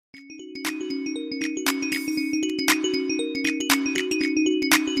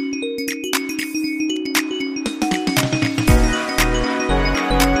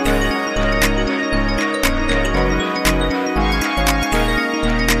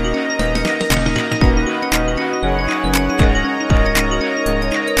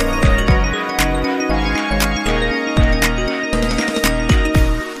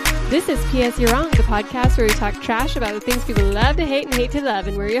P.S. You're Wrong, the podcast where we talk trash about the things people love to hate and hate to love.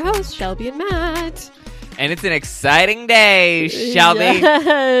 And we're your hosts, Shelby and Matt. And it's an exciting day, Shelby.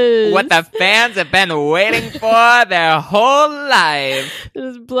 Yes. What the fans have been waiting for their whole life.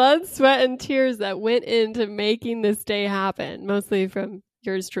 There's blood, sweat, and tears that went into making this day happen. Mostly from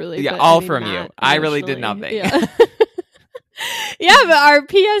yours truly. Yeah, but, all I mean, from Matt, you. I really did emotionally. nothing. Yeah. Yeah, but our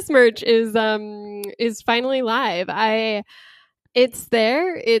PS merch is finally live. It's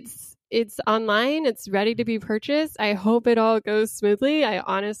there. It's online. It's ready to be purchased. I hope it all goes smoothly. I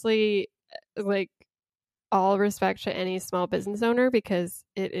honestly all respect to any small business owner because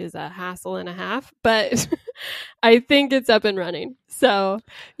it is a hassle and a half, but I think it's up and running. So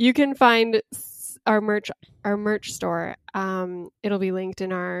you can find our merch store. It'll be linked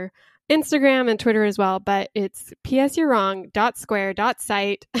in our Instagram and Twitter as well, but it's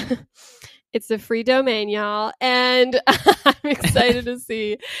psyou'rewrong.square.site. It's a free domain, y'all, and I'm excited to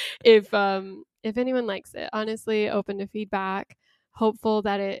see if anyone likes it. Honestly, open to feedback. Hopeful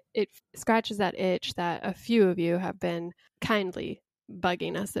that it scratches that itch that a few of you have been kindly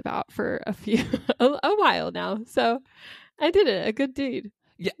bugging us about for a while now. So I did it, a good deed.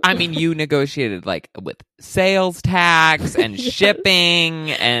 Yeah, I mean, you negotiated with sales tax and Yes. shipping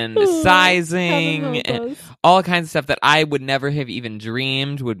and sizing and all kinds of stuff that I would never have even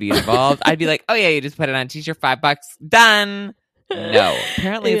dreamed would be involved. I'd be like, oh yeah, you just put it on a t-shirt, $5, done. No,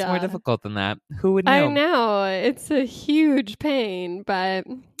 apparently it's more difficult than that. Who would know? I know it's a huge pain, but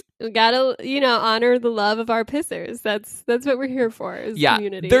we gotta, honor the love of our pissers. That's what we're here for. Is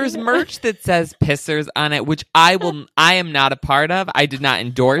community. There's merch that says "pissers" on it, which I am not a part of. I did not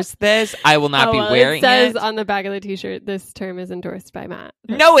endorse this. I will not be wearing it. It says on the back of the t-shirt, "This term is endorsed by Matt."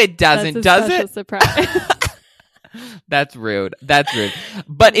 No, it doesn't. Does special it? Surprise. That's rude. But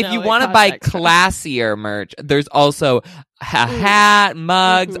if you want to buy classier merch, there's also a hat,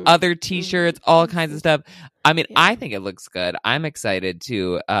 mugs, other t-shirts, all kinds of stuff. I mean, I think it looks good. I'm excited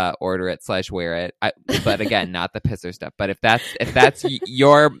to order it / wear it. But again, not the pisser stuff. But if that's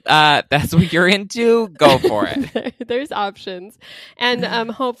your that's what you're into, go for it. There's options, and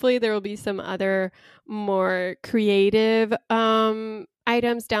hopefully there will be some other more creative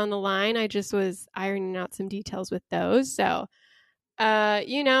items down the line. I just was ironing out some details with those. So,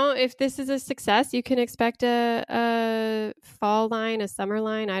 if this is a success, you can expect a fall line, a summer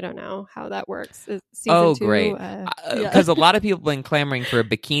line. I don't know how that works. Season 2, great. Because a lot of people have been clamoring for a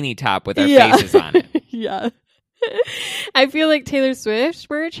bikini top with our faces on it. Yeah. I feel like Taylor Swift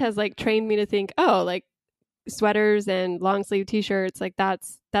merch has trained me to think, sweaters and long sleeve t-shirts,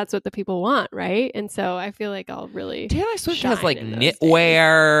 that's what the people want, right? And so I feel like I'll really Taylor Swift has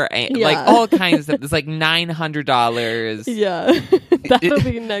knitwear and all kinds of stuff. It's $900. Yeah. That'll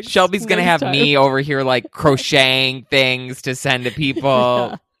be next. Shelby's gonna have me over here crocheting things to send to people.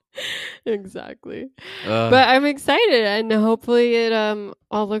 Yeah. Exactly. But I'm excited, and hopefully it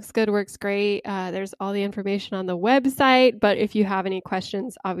all looks good, works great. There's all the information on the website, but if you have any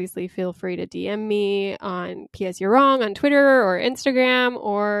questions, obviously feel free to DM me on PS You're Wrong on Twitter or Instagram,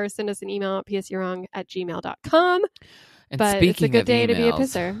 or send us an email at psyou'rewrong@gmail.com. But it's a good day to be a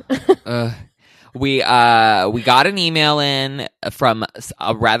pisser. We got an email in from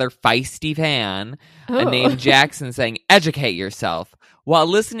a rather feisty fan named Jackson saying, "Educate yourself." While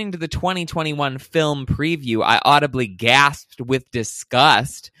listening to the 2021 film preview, I audibly gasped with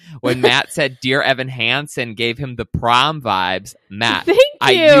disgust when Matt said Dear Evan Hansen gave him the prom vibes. Matt,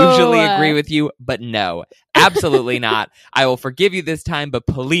 I usually agree with you, but no, absolutely not. I will forgive you this time, but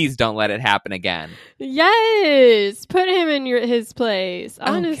please don't let it happen again. Yes, put him in his place.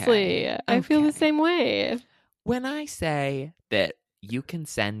 Honestly, Okay. I feel the same way. When I say that you can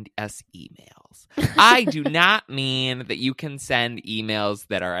send us emails, I do not mean that you can send emails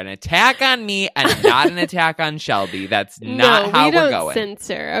that are an attack on me and not an attack on Shelby. That's not how we're going. We don't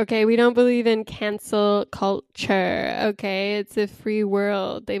censor, okay? We don't believe in cancel culture, okay? It's a free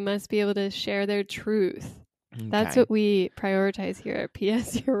world. They must be able to share their truth. Okay. That's what we prioritize here at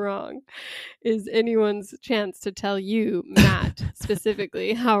PS You're Wrong, is anyone's chance to tell you, Matt,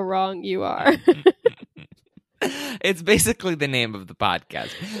 specifically, how wrong you are. It's basically the name of the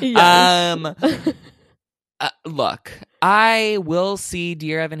podcast. Yes. Look, I will see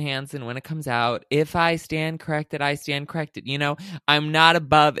Dear Evan Hansen when it comes out. If I stand corrected, I stand corrected. I'm not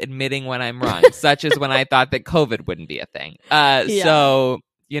above admitting when I'm wrong, such as when I thought that COVID wouldn't be a thing. So,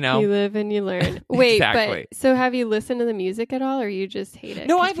 You live and you learn. Wait, exactly. But so have you listened to the music at all, or you just hate it?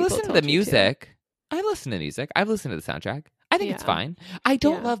 No, I've listened to the music. I listen to music. I've listened to the soundtrack. I think it's fine. I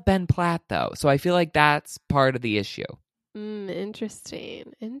don't love Ben Platt, though, so I feel like that's part of the issue.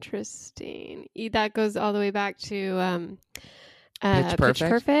 Interesting. That goes all the way back to Pitch Perfect?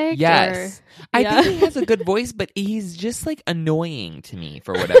 Perfect? Yes. I think he has a good voice, but he's just like annoying to me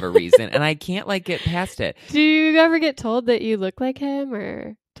for whatever reason, and I can't like get past it. Do you ever get told that you look like him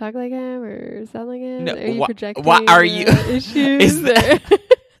or talk like him or sound like him? No, are you projecting? What are you? Issues?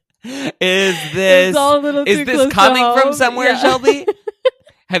 Is this coming from somewhere, Shelby?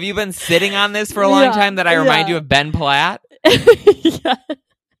 Have you been sitting on this for a long time that I remind you of Ben Platt? Yeah.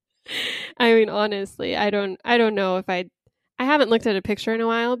 I mean, honestly, I don't know if I haven't looked at a picture in a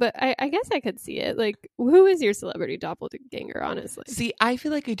while, but I guess I could see it. Like, who is your celebrity doppelganger, honestly? See, I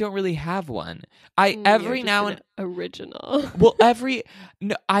feel like I don't really have one. Every now and original. Well, I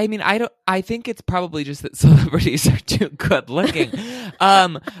think it's probably just that celebrities are too good looking.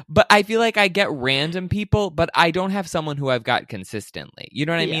 But I feel like I get random people, but I don't have someone who I've got consistently. You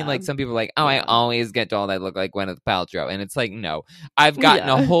know what I mean? Like some people are like, I always get told I look like Gwyneth Paltrow. And it's like, no, I've gotten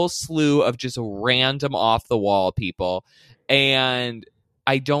a whole slew of just random off the wall people. And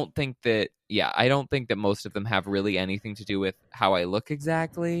I don't think that most of them have really anything to do with how I look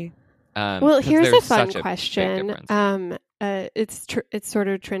exactly. Well, here's a fun question. It's sort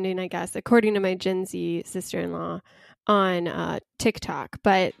of trending, I guess, according to my Gen Z sister-in-law on TikTok.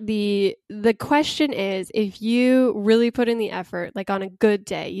 But the question is, if you really put in the effort, like on a good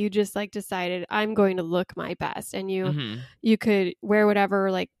day, you just like decided I'm going to look my best, and you could wear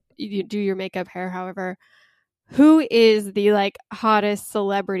whatever, like you do your makeup, hair, however. Who is the like hottest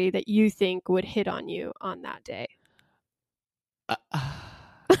celebrity that you think would hit on you on that day?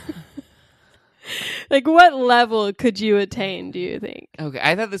 Like, what level could you attain, do you think? Okay,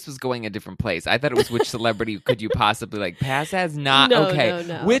 I thought this was going a different place. I thought it was which celebrity could you possibly like pass as? Not okay.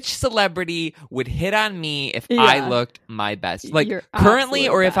 No. Which celebrity would hit on me if I looked my best? Like currently,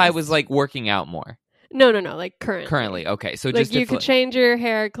 or if I was like working out more? No. Like currently. Currently, okay. So like just you could change your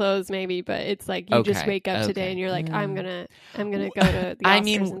hair, clothes, maybe, but it's like you just wake up today and you're like, I'm gonna go to the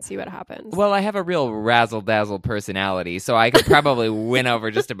Oscars and see what happens. Well, I have a real razzle dazzle personality, so I could probably win over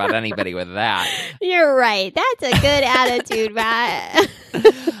just about anybody with that. You're right. That's a good attitude, Matt.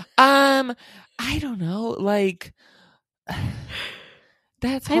 I don't know. Like,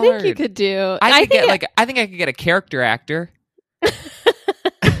 that's hard. I think you could do. I think I could get a character actor.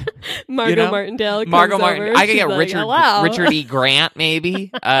 Margot Martindale. I could get Richard E. Grant, maybe.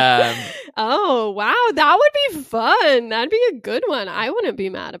 Oh wow, that would be fun. That'd be a good one. I wouldn't be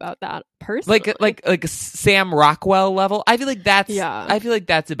mad about that personally. Like a Sam Rockwell level. I feel like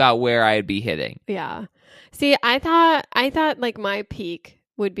that's about where I'd be hitting. Yeah. See, I thought like my peak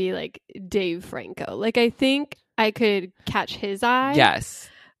would be like Dave Franco. Like I think I could catch his eye. Yes.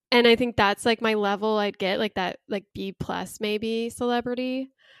 And I think that's like my level I'd get, like that, like B+ maybe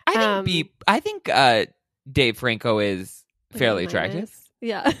celebrity. I think Dave Franco is fairly attractive.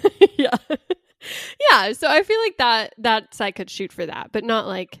 Yeah. Yeah. So I feel like that's I could shoot for that, but not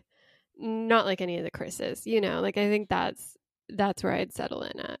like any of the Chris's, you know, like I think that's where I'd settle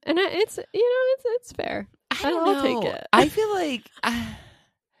in at. And it's fair. I'll take it. I feel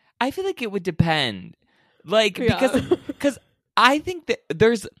like it would depend. Like because I think that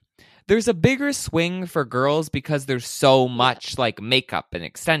there's a bigger swing for girls because there's so much like makeup and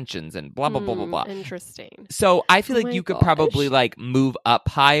extensions and blah blah blah blah blah. Interesting. So I feel like you could probably like move up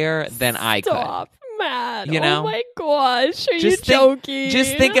higher than I could. Stop, Matt. You know? Oh my gosh, are you joking?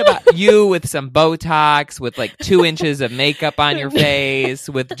 Just think about you with some Botox, with like 2 inches of makeup on your face,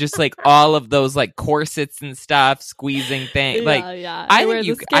 with just like all of those like corsets and stuff, squeezing things. Yeah. I wear think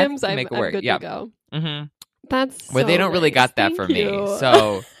you the Skims. I make it work. I'm good to go. Mm-hmm. That's where they don't really got that for me. You.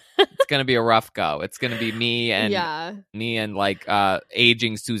 So it's gonna be a rough go. It's gonna be me and like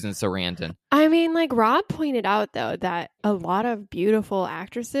aging Susan Sarandon. I mean, like Rob pointed out though that a lot of beautiful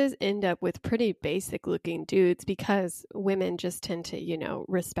actresses end up with pretty basic looking dudes because women just tend to, you know,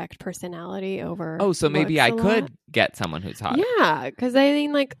 respect personality over. Oh, so maybe I could get someone who's hot. Yeah, because I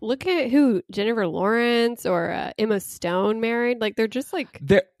mean, like, look at who Jennifer Lawrence or Emma Stone married. Like, they're just like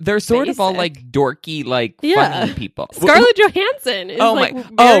they're sort of all like dorky, like funny people. Scarlett Johansson is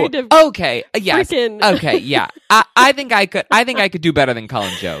married to okay, yes, okay, yeah. I think I could do better than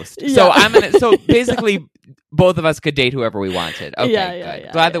Colin Jost. So so basically, both of us could date whoever we wanted. Okay,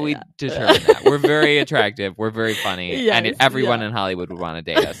 good. Glad that we determined that. We're very attractive. We're very funny, and everyone in Hollywood would want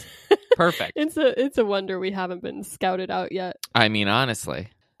to date us. Perfect. It's a wonder we haven't been scouted out yet. I mean, honestly.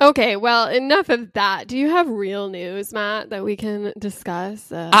 Okay, well, enough of that. Do you have real news, Matt, that we can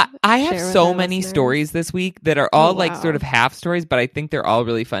discuss? I have so many stories this week that are all like sort of half stories, but I think they're all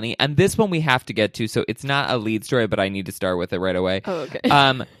really funny. And this one we have to get to, so it's not a lead story, but I need to start with it right away. Oh,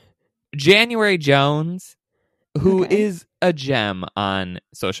 okay. January Jones, who is a gem on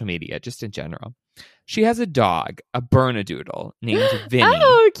social media, just in general. She has a dog, a Bernedoodle, named Vinny.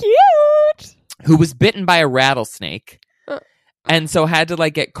 Oh, cute! Who was bitten by a rattlesnake. And so had to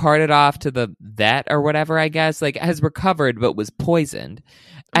like get carted off to the vet or whatever, I guess. Like has recovered but was poisoned.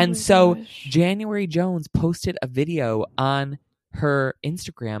 And so January Jones posted a video on her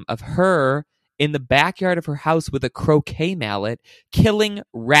Instagram of her in the backyard of her house with a croquet mallet killing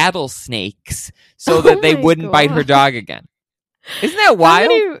rattlesnakes so that they wouldn't bite her dog again. Isn't that wild?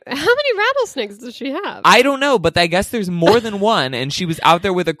 How many rattlesnakes does she have? I don't know, but I guess there's more than one, and she was out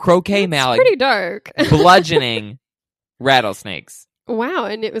there with a croquet mallet. Pretty dark. Bludgeoning rattlesnakes. Wow,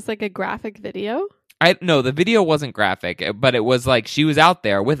 and it was like a graphic video? No, the video wasn't graphic, but it was like she was out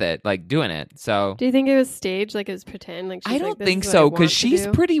there with it, like doing it. So do you think it was staged, like it was pretend? Like I don't think so, because she's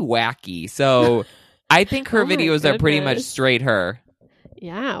pretty wacky. So I think her videos are pretty much straight her.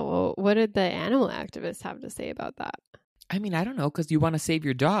 Yeah, well, what did the animal activists have to say about that? I mean, I don't know, because you want to save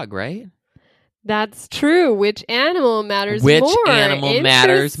your dog, right? That's true. Which animal matters more? Which animal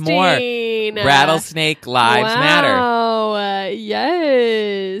matters more? Rattlesnake lives matter. Oh,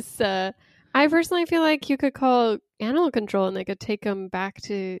 yes. I personally feel like you could call animal control and they could take them back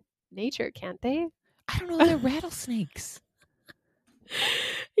to nature, can't they? I don't know. They're rattlesnakes.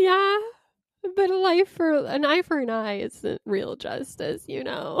 Yeah, but an eye for an eye isn't real justice, you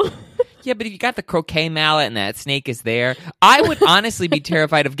know. Yeah, but if you got the croquet mallet and that snake is there, I would honestly be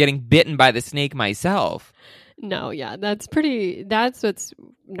terrified of getting bitten by the snake myself. No, yeah, that's what's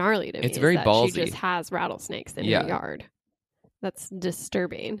gnarly to me. It's very ballsy. She just has rattlesnakes in her yard. That's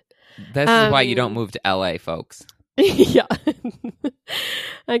disturbing. This is why you don't move to LA, folks. Yeah.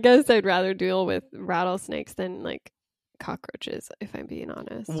 I guess I'd rather deal with rattlesnakes than like cockroaches, if I'm being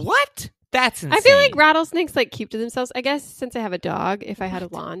honest. What? That's insane. I feel like rattlesnakes like keep to themselves. I guess since I have a dog, if I had a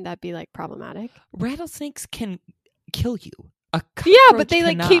lawn, that'd be like problematic. Rattlesnakes can kill you. Yeah, but they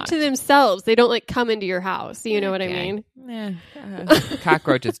like keep to themselves. They don't like come into your house. You know what I mean?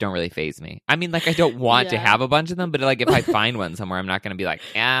 Cockroaches don't really faze me. I mean, like I don't want to have a bunch of them, but like if I find one somewhere, I'm not going to be like,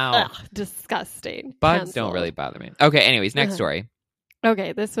 ow. Ugh, disgusting. Bugs don't really bother me. Okay, anyways, next story.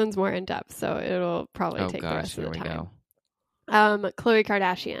 Okay, this one's more in depth, so it'll probably take the rest of the time. Khloe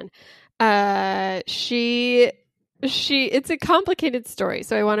Kardashian. It's a complicated story,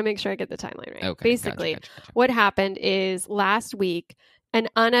 so I want to make sure I get the timeline right. Okay, basically, gotcha. what happened is last week, an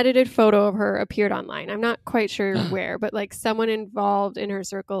unedited photo of her appeared online. I'm not quite sure where, but like someone involved in her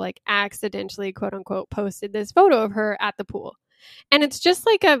circle, like accidentally, quote unquote, posted this photo of her at the pool. And it's just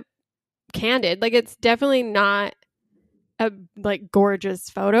like a candid, like it's definitely not a like gorgeous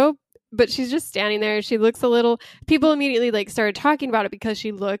photo, but she's just standing there. She looks a little, people immediately like started talking about it because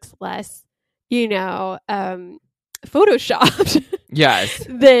she looks less, photoshopped yes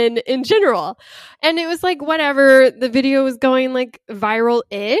than in general. And it was like whatever, the video was going like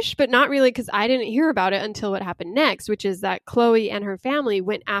viral-ish, but not really, because I didn't hear about it until what happened next, which is that Khloe and her family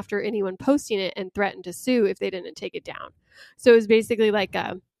went after anyone posting it and threatened to sue if they didn't take it down. So it was basically like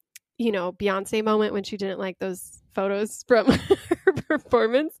a Beyonce moment when she didn't like those photos from her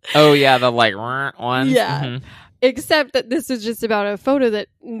performance. Oh yeah, the like ones. Yeah. Mm-hmm. Except that this was just about a photo that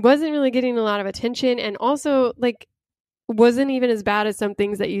wasn't really getting a lot of attention, and also like wasn't even as bad as some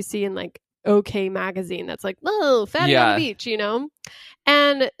things that you see in like OK Magazine that's like, oh, fatty on the beach,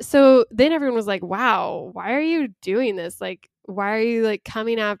 And so then everyone was like, wow, why are you doing this? Like, why are you like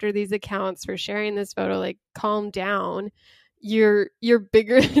coming after these accounts for sharing this photo? Like, calm down. You're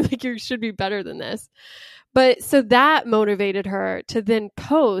bigger, like you should be better than this. But so that motivated her to then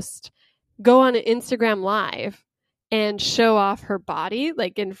go on an Instagram Live and show off her body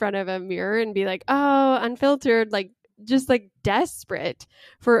like in front of a mirror and be like, oh, unfiltered, like just like desperate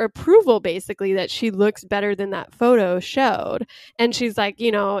for approval, basically, that she looks better than that photo showed. And she's like,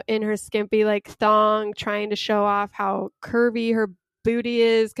 in her skimpy like thong, trying to show off how curvy her booty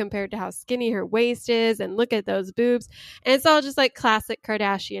is compared to how skinny her waist is, and look at those boobs. And it's all just like classic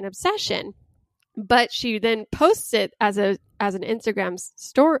Kardashian obsession. But she then posts it as an Instagram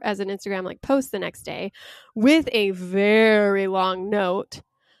like post the next day with a very long note,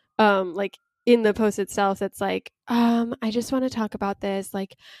 like in the post itself that's like, I just want to talk about this.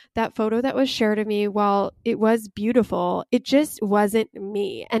 Like that photo that was shared of me, while it was beautiful, it just wasn't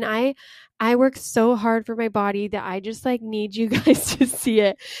me. And I worked so hard for my body that I just like need you guys to see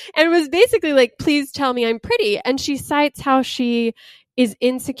it. And it was basically like, please tell me I'm pretty. And she cites how she is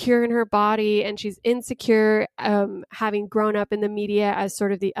insecure in her body, and she's insecure having grown up in the media as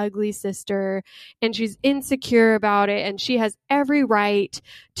sort of the ugly sister, and she's insecure about it, and she has every right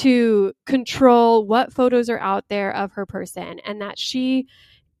to control what photos are out there of her person, and that she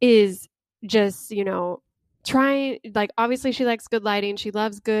is just trying, like, obviously she likes good lighting, she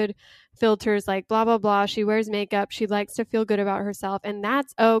loves good filters, like blah blah blah, she wears makeup, she likes to feel good about herself, and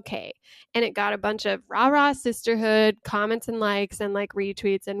that's okay. And it got a bunch of rah sisterhood comments and likes and like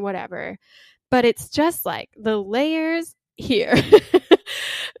retweets and whatever. But it's just like the layers here.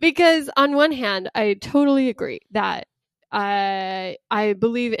 Because on one hand, I totally agree that I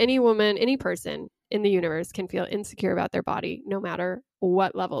believe any woman, any person in the universe can feel insecure about their body no matter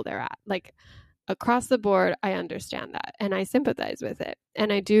what level they're at. Like, across the board, I understand that and I sympathize with it.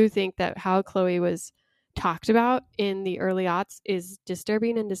 And I do think that how Khloe was talked about in the early aughts is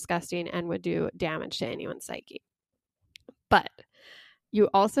disturbing and disgusting and would do damage to anyone's psyche. But you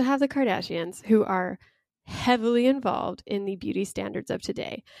also have the Kardashians, who are heavily involved in the beauty standards of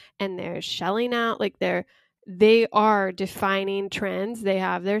today, and they're shelling out, like they are defining trends. They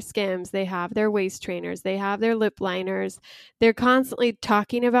have their Skims, they have their waist trainers, they have their lip liners. They're constantly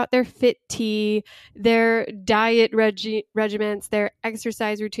talking about their fit tea, their diet regimens, their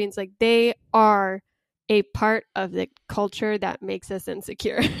exercise routines. Like, they are a part of the culture that makes us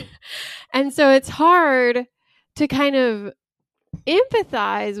insecure. And so it's hard to kind of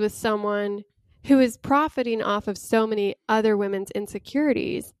empathize with someone who is profiting off of so many other women's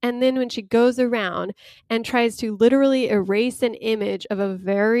insecurities. And then when she goes around and tries to literally erase an image of a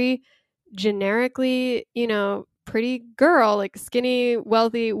very generically, pretty girl, like skinny,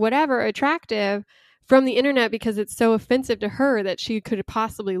 wealthy, whatever, attractive, from the internet because it's so offensive to her that she could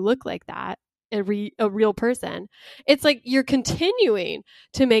possibly look like that, a real person. It's like you're continuing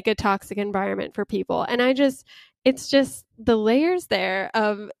to make a toxic environment for people. And it's just the layers there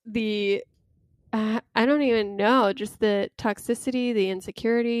of the I don't even know, just the toxicity, the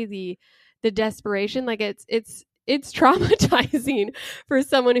insecurity, the desperation. Like, it's traumatizing for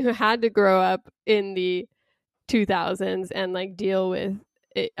someone who had to grow up in the 2000s and like deal with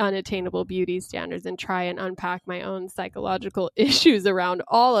unattainable beauty standards and try and unpack my own psychological issues around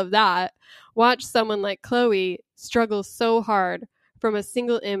all of that. Watch someone like Khloe struggle so hard from a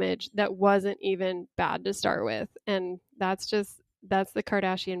single image that wasn't even bad to start with. And that's the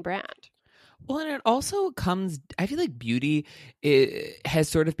Kardashian brand. Well, and it also comes, I feel like beauty has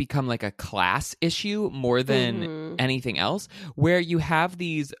sort of become like a class issue more than anything else, where you have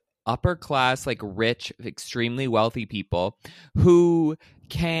these upper class, like rich, extremely wealthy people who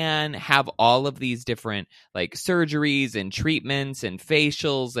can have all of these different like surgeries and treatments and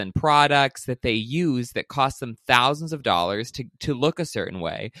facials and products that they use that cost them thousands of dollars to look a certain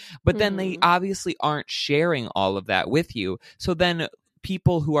way. But then they obviously aren't sharing all of that with you. So then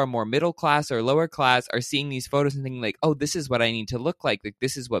people who are more middle class or lower class are seeing these photos and thinking like, oh, this is what I need to look like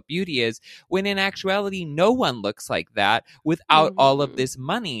this is what beauty is, when in actuality no one looks like that without all of this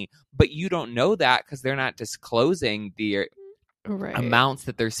money. But you don't know that because they're not disclosing the amounts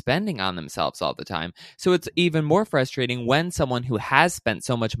that they're spending on themselves all the time. So it's even more frustrating when someone who has spent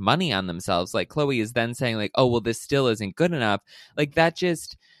so much money on themselves, like Khloe, is then saying like, oh, well, this still isn't good enough. Like, that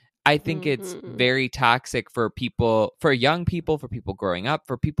just, I think it's very toxic for people, for young people, for people growing up,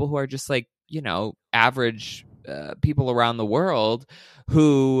 for people who are just like, average people around the world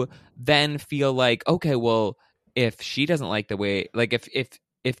who then feel like, okay, well, if she doesn't like the way, like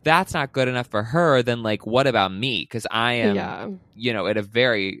if that's not good enough for her, then like, what about me? Because I am, at a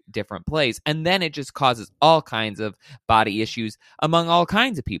very different place. And then it just causes all kinds of body issues among all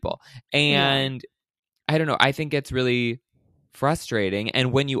kinds of people. And I don't know, I think it's really frustrating.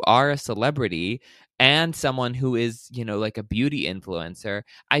 And when you are a celebrity and someone who is, like a beauty influencer,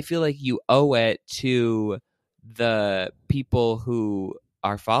 I feel like you owe it to the people who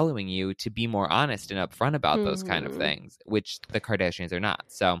are following you to be more honest and upfront about those kind of things, which the Kardashians are not.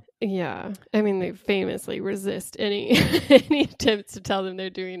 So yeah, I mean, they famously resist any attempts to tell them they're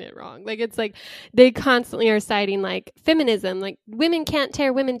doing it wrong. Like, it's like they constantly are citing like feminism, like women can't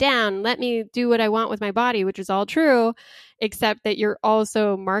tear women down, let me do what I want with my body, which is all true, except that you're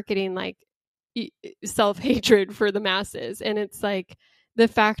also marketing like self-hatred for the masses. And it's like the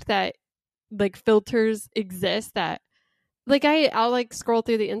fact that like filters exist that, like, I'll like scroll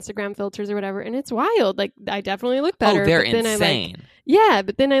through the Instagram filters or whatever, and it's wild. Like, I definitely look better. Oh, they're insane.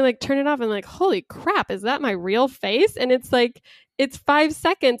 But then I like turn it off and I'm like, holy crap, is that my real face? And it's like, it's 5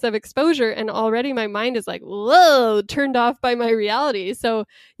 seconds of exposure and already my mind is like, whoa, turned off by my reality. So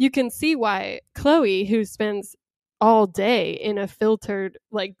you can see why Khloe, who spends all day in a filtered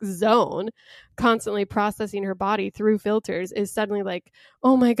like zone, constantly processing her body through filters, is suddenly like,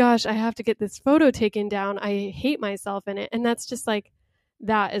 oh my gosh, I have to get this photo taken down, I hate myself in it. And that's just like,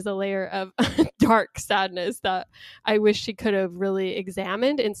 that is a layer of dark sadness that I wish she could have really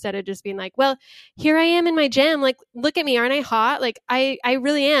examined instead of just being like, well, here I am in my gym. Like, look at me. Aren't I hot? Like, I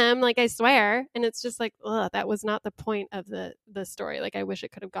really am. Like, I swear. And it's just like, ugh, that was not the point of the story. Like, I wish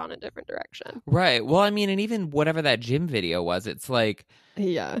it could have gone a different direction. Right. Well, I mean, and even whatever that gym video was, it's like,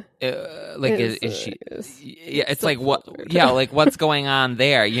 yeah, like is she? Yeah, it's like what? Yeah, like what's going on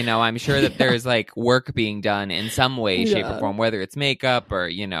there? You know, I'm sure that there's like work being done in some way, shape, or form, whether it's makeup or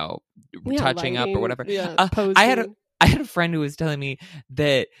touching lighting, up or whatever. Posing. I had a friend who was telling me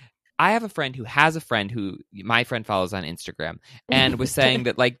that I have a friend who has a friend who my friend follows on Instagram and was saying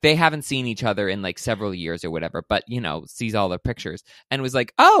that like they haven't seen each other in like several years or whatever, but sees all their pictures and was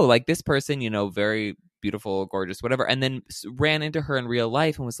like, oh, like this person, very beautiful, gorgeous, whatever, and then ran into her in real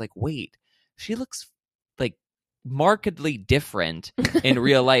life and was like, wait, she looks like markedly different in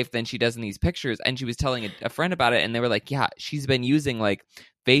real life than she does in these pictures. And she was telling a friend about it, and they were like, yeah, she's been using like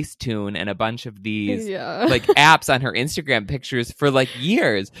Facetune and a bunch of these like apps on her Instagram pictures for like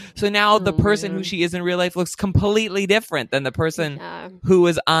years. So now the person who she is in real life looks completely different than the person who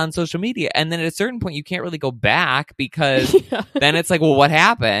is on social media. And then at a certain point you can't really go back because then it's like, well, what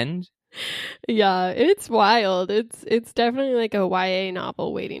happened? Yeah, it's wild. It's definitely like a YA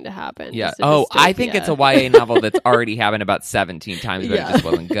novel waiting to happen. Yeah. Oh, I think it's a YA novel that's already happened about 17 times, but it just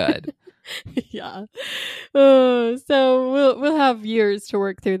wasn't good. Yeah. So we'll have years to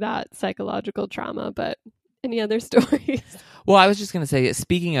work through that psychological trauma, but any other stories? Well, I was just going to say,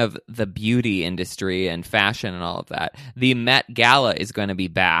 speaking of the beauty industry and fashion and all of that, the Met Gala is going to be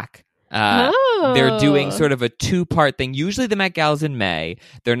back. They're doing sort of a 2-part thing. Usually the Met Gala's in May.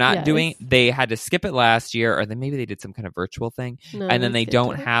 They're not doing, they had to skip it last year, or then maybe they did some kind of virtual thing. And then they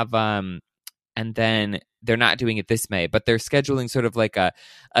don't have, and then they're not doing it this May, but they're scheduling sort of like a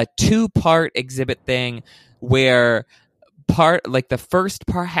 2-part exhibit thing where the first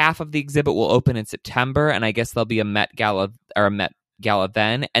half of the exhibit will open in September, and I guess there'll be a Met Gala or a Met Gala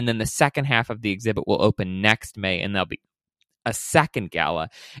then, and then the second half of the exhibit will open next May, and there'll be a second gala,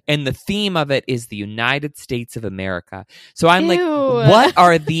 and the theme of it is the United States of America. So I'm like, what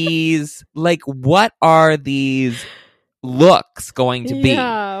are these looks going to be?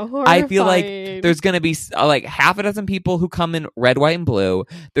 Horrifying. I feel like there's going to be like half a dozen people who come in red, white, and blue.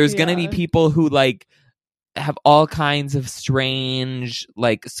 There's going to be people who like have all kinds of strange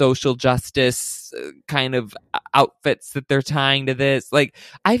like social justice kind of outfits that they're tying to this. Like,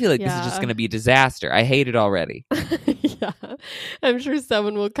 I feel like this is just going to be a disaster. I hate it already. Yeah, I'm sure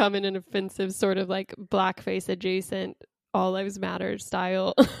someone will come in an offensive sort of like blackface adjacent All Lives Matter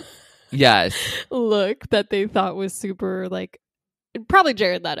style yes look that they thought was super like, probably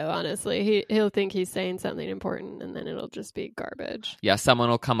Jared Leto, honestly. He'll think he's saying something important, and then it'll just be garbage. Yeah, someone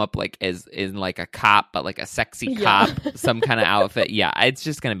will come up like as in like a cop, but like a sexy cop, some kind of outfit. Yeah, it's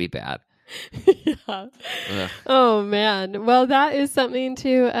just gonna be bad. Yeah. Ugh. Oh man. Well, that is something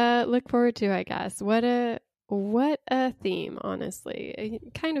to look forward to, I guess. What a theme, honestly. I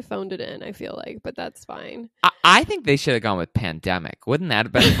kind of phoned it in, I feel like, but that's fine. I think they should have gone with pandemic. Wouldn't that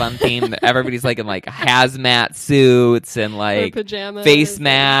have been a fun theme? Everybody's like in like hazmat suits and like pajamas, face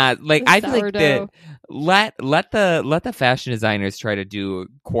mat. Like, I feel like sourdough. let the fashion designers try to do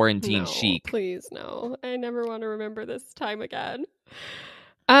quarantine chic. Please, no. I never want to remember this time again.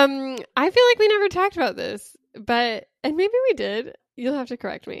 I feel like we never talked about this, and maybe we did. You'll have to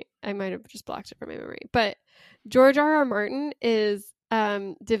correct me. I might have just blocked it from my memory. But George R.R. Martin is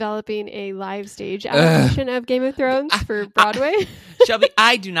developing a live stage adaptation of Game of Thrones for Broadway. Shelby,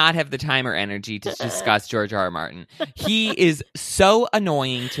 I do not have the time or energy to discuss George R.R. Martin. He is so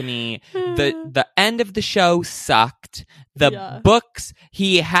annoying to me. The end of the show sucked. The books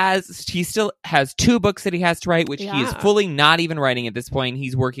he still has 2 books that he has to write, which he is fully not even writing at this point.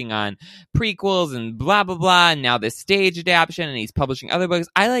 He's working on prequels and blah blah blah, and now this stage adaptation, and he's publishing other books.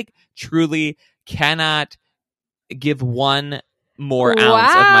 I like truly cannot give one more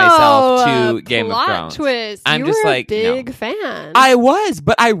ounce of myself to Game of Thrones. Twist. I'm you just were like, a big no. fan. I was,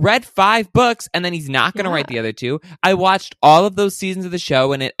 but I read 5 books, and then he's not going to write the other 2. I watched all of those seasons of the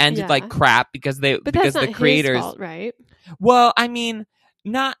show, and it ended like crap because that's the not creators, his fault, right? Well, I mean,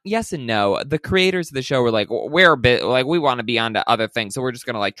 not yes and no. The creators of the show were like, we're a bit like, we want to be on to other things, so we're just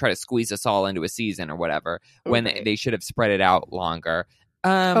going to like try to squeeze us all into a season or whatever. When they should have spread it out longer.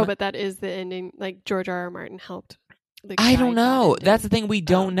 But that is the ending. Like George R.R. Martin helped. I don't know. That's the thing, we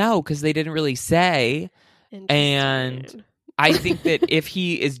don't know because they didn't really say. And I think that if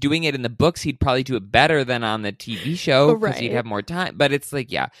he is doing it in the books, he'd probably do it better than on the TV show because he'd have more time. But it's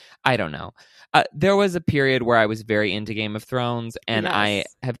like, I don't know. there was a period where I was very into Game of Thrones, and I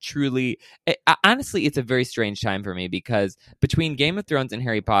have truly, honestly, it's a very strange time for me because between Game of Thrones and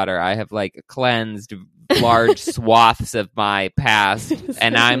Harry Potter, I have like cleansed large swaths of my past,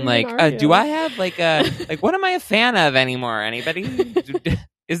 and I'm like, do I have like what am I a fan of anymore? Anybody?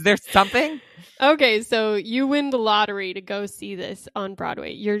 Is there something? Okay, so you win the lottery to go see this on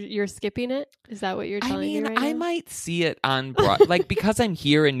Broadway. You're skipping it? Is that what you're telling me right now? I might see it on Broadway, like because I'm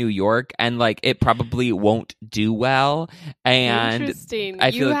here in New York, and like it probably won't do well. And interesting.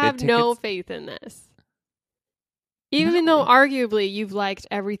 I feel you like have no faith in this, even though arguably you've liked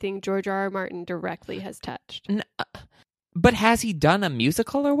everything George R.R. Martin directly has touched. But has he done a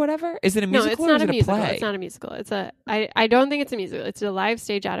musical or whatever? Is it a musical no, or is it a play? It's not a musical. I don't think it's a musical. It's a live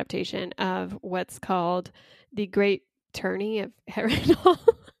stage adaptation of what's called The Great Tourney of Harrenhal.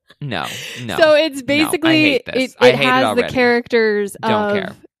 No. So it's basically it has the characters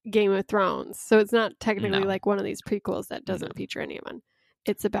of Game of Thrones. So it's not technically like one of these prequels that doesn't feature anyone.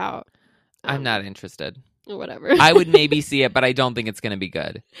 It's about I'm not interested. Whatever. I would maybe see it, but I don't think it's going to be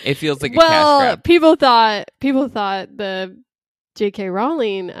good. It feels like a cash grab. People thought the J.K.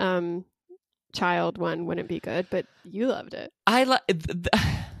 Rowling child one wouldn't be good, but you loved it.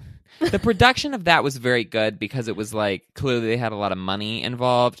 The production of that was very good because it was like clearly they had a lot of money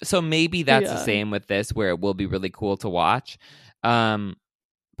involved. So maybe that's the same with this, where it will be really cool to watch.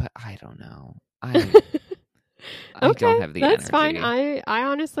 But I don't know. I don't have the energy. That's fine. I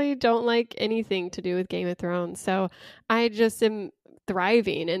honestly don't like anything to do with Game of Thrones, so I just am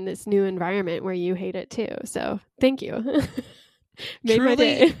thriving in this new environment where you hate it too. So thank you. Made my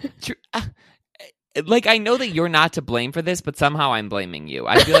day. Like, I know that you're not to blame for this, but somehow I'm blaming you.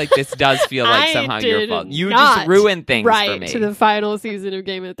 I feel like this does feel like somehow your fault. You just ruined things for me. To the final season of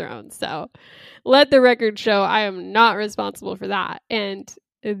Game of Thrones. So let the record show I am not responsible for that. And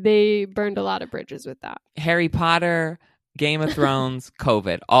they burned a lot of bridges with that. Harry Potter, Game of Thrones,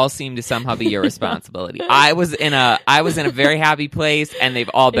 COVID all seem to somehow be your responsibility. I was in a very happy place, and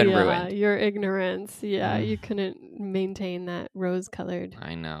they've all been ruined. Your ignorance. Yeah, you couldn't maintain that rose-colored.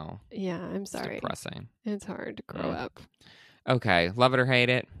 I know. Yeah, I'm sorry. It's depressing. It's hard to grow up. Okay, love it or hate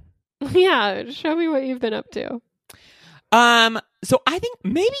it. Yeah, show me what you've been up to. So I think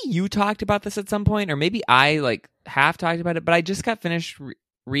maybe you talked about this at some point, or maybe I like half talked about it, but I just got finished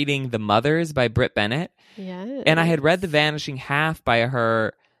reading The Mothers by Britt Bennett. Yes. And I had read The Vanishing Half by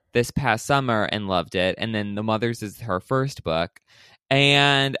her this past summer and loved it. And then The Mothers is her first book.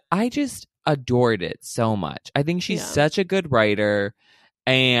 And I just adored it so much. I think she's such a good writer.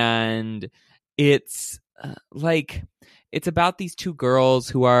 And it's it's about these two girls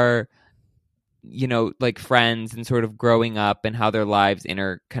who are, you know, like friends and sort of growing up and how their lives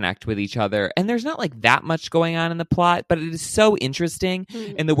interconnect with each other. And there's not like that much going on in the plot, but it is so interesting.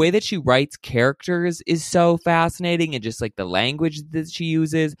 And the way that she writes characters is so fascinating, and just like the language that she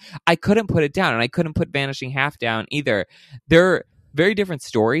uses. I couldn't put it down, and I couldn't put Vanishing Half down either. They're very different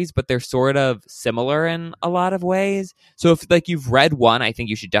stories, but they're sort of similar in a lot of ways. So if like you've read one, I think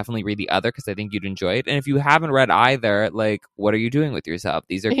you should definitely read the other, because I think you'd enjoy it. And if you haven't read either, like, what are you doing with yourself?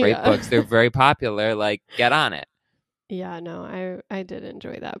 These are great books. They're very popular. Like, get on it. Yeah, no, I did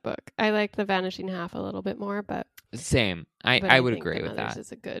enjoy that book. I liked The Vanishing Half a little bit more, but same. I would agree with that.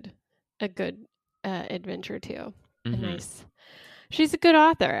 Is a good adventure too. Nice. She's a good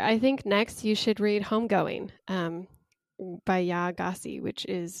author. I think next you should read Homegoing. By Yaa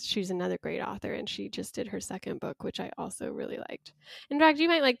Gyasi, she's another great author, and she just did her second book, which I also really liked. In fact, you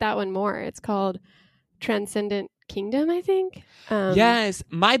might like that one more. It's called Transcendent Kingdom, I think. Yes,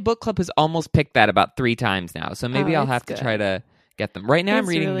 my book club has almost picked that about 3 times now, so maybe I'll have to try to get them. Right now I'm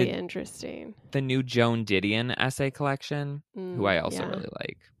reading really interesting. The new Joan Didion essay collection, who I also really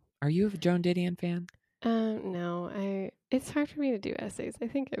like. Are you a Joan Didion fan? No, it's hard for me to do essays. I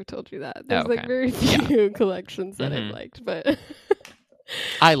think I've told you that. There's like very few collections that I've liked, but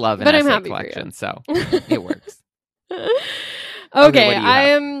I love an essay collection, so it works. Okay,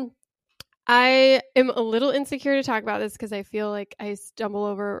 I am a little insecure to talk about this because I feel like I stumble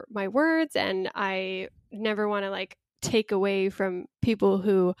over my words, and I never want to like take away from people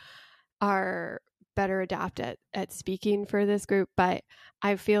who are better adapted at speaking for this group, but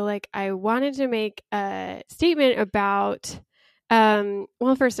I feel like I wanted to make a statement about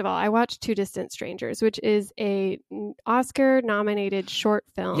well, first of all, I watched Two Distant Strangers, which is a Oscar nominated short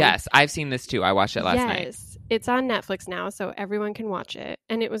film. Yes, I've seen this too. I watched it last night. Yes, it's on Netflix now, so everyone can watch it,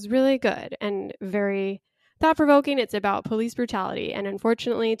 and it was really good and very thought-provoking. It's about police brutality, and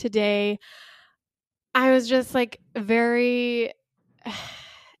unfortunately today I was just like very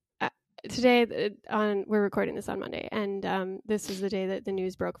today we're recording this on Monday, and this is the day that the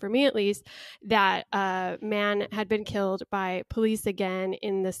news broke, for me at least, that a man had been killed by police again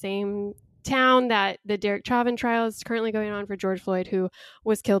in the same town that the Derek Chauvin trial is currently going on for George Floyd, who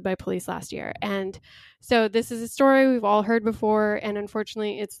was killed by police last year. And so this is a story we've all heard before, and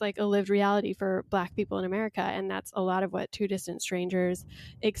unfortunately it's like a lived reality for Black people in America, and that's a lot of what Two Distant Strangers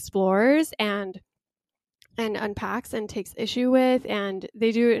explores and unpacks and takes issue with, and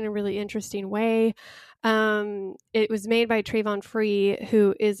they do it in a really interesting way. It was made by Trayvon Free,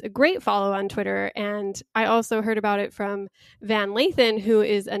 who is a great follow on Twitter, and I also heard about it from Van Lathan, who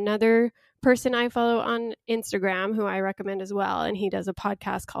is another person I follow on Instagram, who I recommend as well, and he does a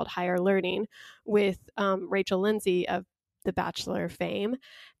podcast called Higher Learning with Rachel Lindsay of The Bachelor fame.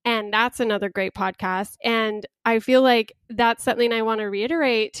 And that's another great podcast. And I feel like that's something I want to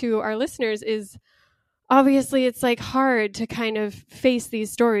reiterate to our listeners is, obviously, it's like hard to kind of face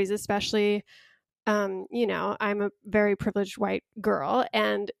these stories, especially, I'm a very privileged white girl,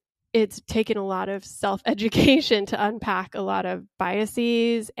 and it's taken a lot of self-education to unpack a lot of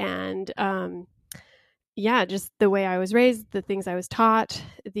biases and, just the way I was raised, the things I was taught,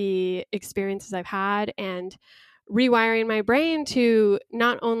 the experiences I've had, and rewiring my brain to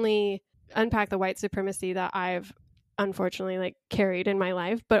not only unpack the white supremacy that I've unfortunately carried in my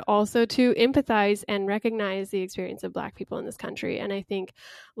life, but also to empathize and recognize the experience of Black people in this country. And I think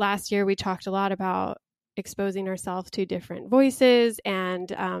last year we talked a lot about exposing ourselves to different voices and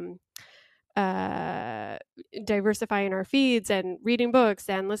diversifying our feeds and reading books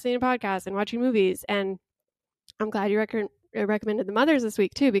and listening to podcasts and watching movies. And I'm glad you recommended The Mothers this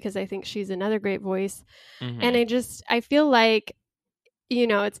week too, because I think she's another great voice. Mm-hmm. And I feel like,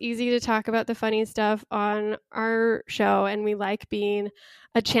 it's easy to talk about the funny stuff on our show, and we like being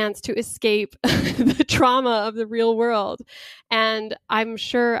a chance to escape the trauma of the real world. And I'm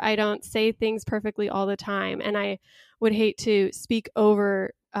sure I don't say things perfectly all the time, and I would hate to speak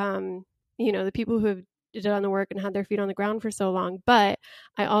over, the people who have done the work and had their feet on the ground for so long. But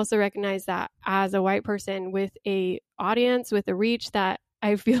I also recognize that as a white person with a audience, with a reach, that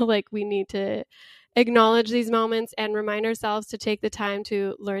I feel like we need to acknowledge these moments and remind ourselves to take the time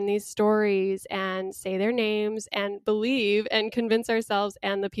to learn these stories and say their names and believe and convince ourselves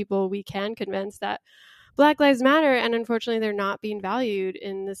and the people we can convince that Black Lives Matter. And unfortunately, they're not being valued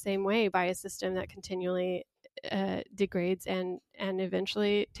in the same way by a system that continually degrades and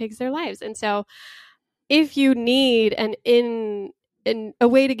eventually takes their lives. And so if you need a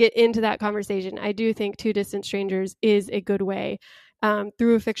way to get into that conversation, I do think Two Distant Strangers is a good way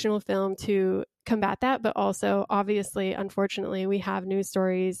through a fictional film to combat that. But also, obviously, unfortunately, we have news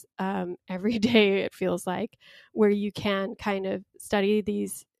stories every day, it feels like, where you can kind of study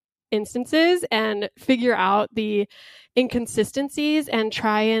these instances and figure out the inconsistencies and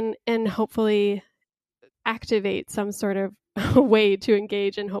try and hopefully activate some sort of way to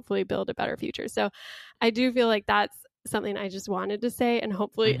engage and hopefully build a better future. So I do feel like that's something I just wanted to say, and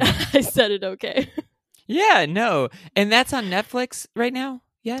hopefully I said it okay. Yeah, no. And that's on Netflix right now?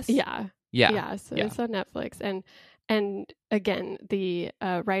 Yes? Yeah. So it's on Netflix. And again, the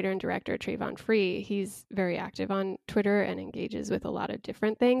writer and director, Trayvon Free, he's very active on Twitter and engages with a lot of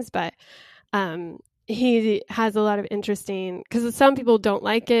different things. But he has a lot of interesting, because some people don't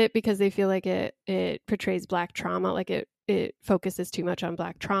like it because they feel like it portrays Black trauma, like it focuses too much on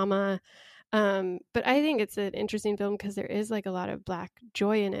Black trauma. But I think it's an interesting film because there is like a lot of Black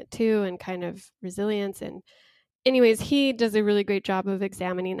joy in it too, and kind of resilience. And anyways, he does a really great job of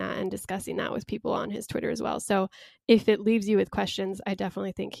examining that and discussing that with people on his Twitter as well. So if it leaves you with questions, I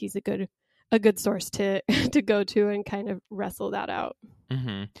definitely think he's a good source to go to and kind of wrestle that out.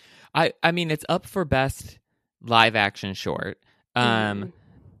 Mm-hmm. I mean, it's up for best live action short.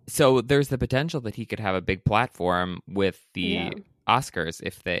 So there's the potential that he could have a big platform with the Oscars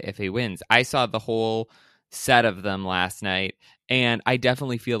if he wins. I saw the whole set of them last night, and I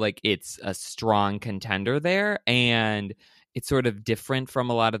definitely feel like it's a strong contender there, and it's sort of different from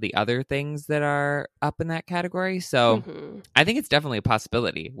a lot of the other things that are up in that category. So I think it's definitely a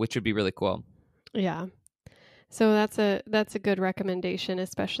possibility, which would be really cool. Yeah. So that's a good recommendation,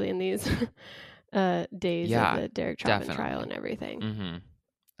 especially in these days of the Derek Chauvin trial and everything. Mm-hmm.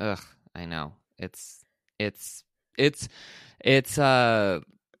 Ugh, I know. It's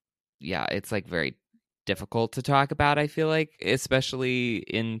like very difficult to talk about, I feel like, especially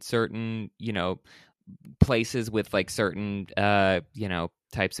in certain, places with like certain,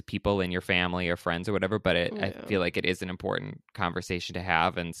 types of people in your family or friends or whatever, but I feel like it is an important conversation to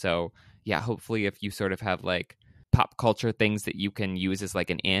have. And so, hopefully if you sort of have like pop culture things that you can use as like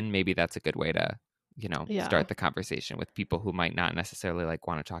an in, maybe that's a good way to, start the conversation with people who might not necessarily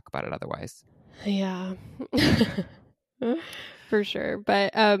want to talk about it otherwise. Yeah. For sure.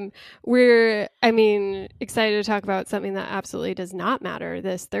 But we're excited to talk about something that absolutely does not matter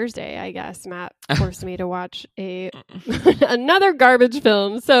this Thursday, I guess. Matt forced me to watch another garbage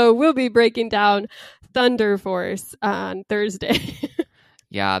film. So we'll be breaking down Thunder Force on Thursday.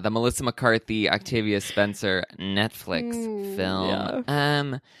 Yeah, the Melissa McCarthy, Octavia Spencer Netflix film.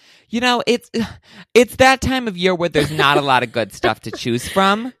 Yeah. It's that time of year where there's not a lot of good stuff to choose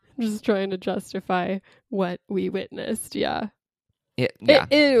from. Just trying to justify what we witnessed. Yeah.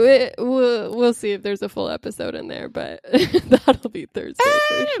 We'll see if there's a full episode in there, but that'll be Thursday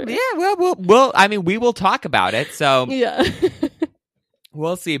for sure. Yeah, we will talk about it. So yeah.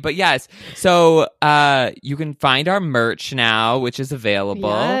 We'll see. But yes, so you can find our merch now, which is available.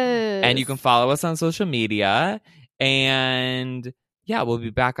 Yes. And you can follow us on social media. And yeah, we'll be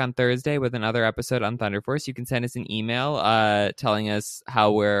back on Thursday with another episode on Thunder Force. You can send us an email telling us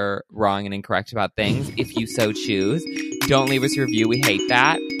how we're wrong and incorrect about things, if you so choose. Don't leave us a review. We hate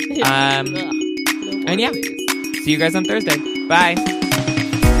that. And yeah, see you guys on Thursday. Bye.